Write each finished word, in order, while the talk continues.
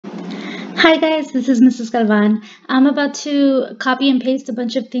Hi guys, this is MrsGalvan. I'm about to copy and paste a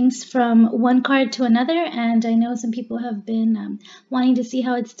bunch of things from one card to another, and I know some people have been wanting to see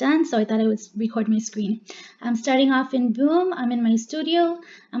how it's done, so I thought I would record my screen. I'm starting off in Boom. I'm in my studio.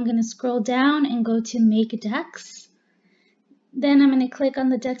 I'm going to scroll down and go to Make Decks. Then I'm going to click on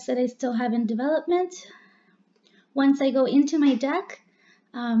the decks that I still have in development. Once I go into my deck,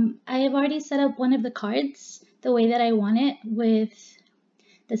 I have already set up one of the cards the way that I want it, with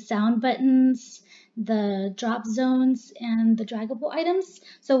the sound buttons, the drop zones, and the draggable items.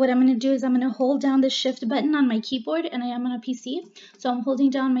 So what I'm going to do is I'm going to hold down the shift button on my keyboard, and I am on a PC. So I'm holding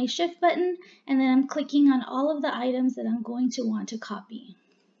down my shift button, and then I'm clicking on all of the items that I'm going to want to copy.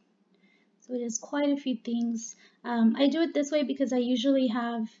 So it is quite a few things. I do it this way because I usually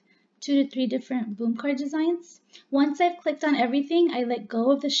have 2 to 3 different boom card designs. Once I've clicked on everything, I let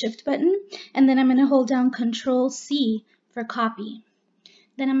go of the shift button, and then I'm going to hold down Control C for copy.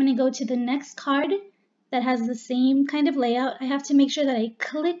 Then I'm going to go to the next card that has the same kind of layout. I have to make sure that I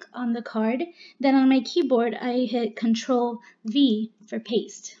click on the card. Then on my keyboard, I hit Control V for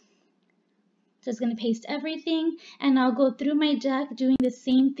paste. So it's going to paste everything, and I'll go through my deck doing the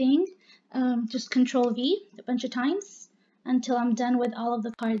same thing, just Control V a bunch of times until I'm done with all of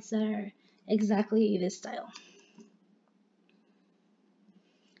the cards that are exactly this style.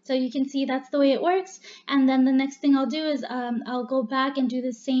 So you can see that's the way it works. And then the next thing I'll do is I'll go back and do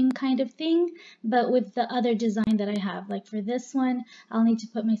the same kind of thing, but with the other design that I have. Like for this one, I'll need to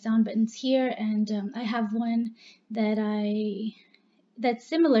put my sound buttons here, and I have one that's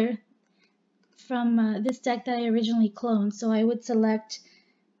similar from this deck that I originally cloned. So I would select,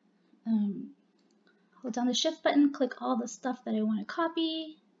 hold down the shift button, click all the stuff that I want to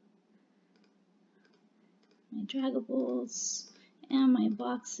copy, my draggables, and my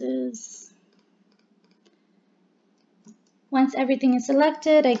boxes. Once everything is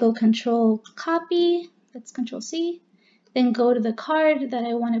selected, I go Control Copy, that's Control C, then go to the card that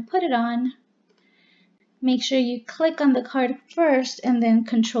I want to put it on. Make sure you click on the card first and then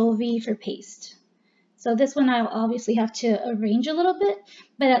Control V for paste. So this one I'll obviously have to arrange a little bit,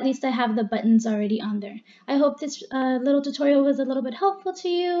 but at least I have the buttons already on there. I hope this little tutorial was a little bit helpful to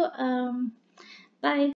you. Bye.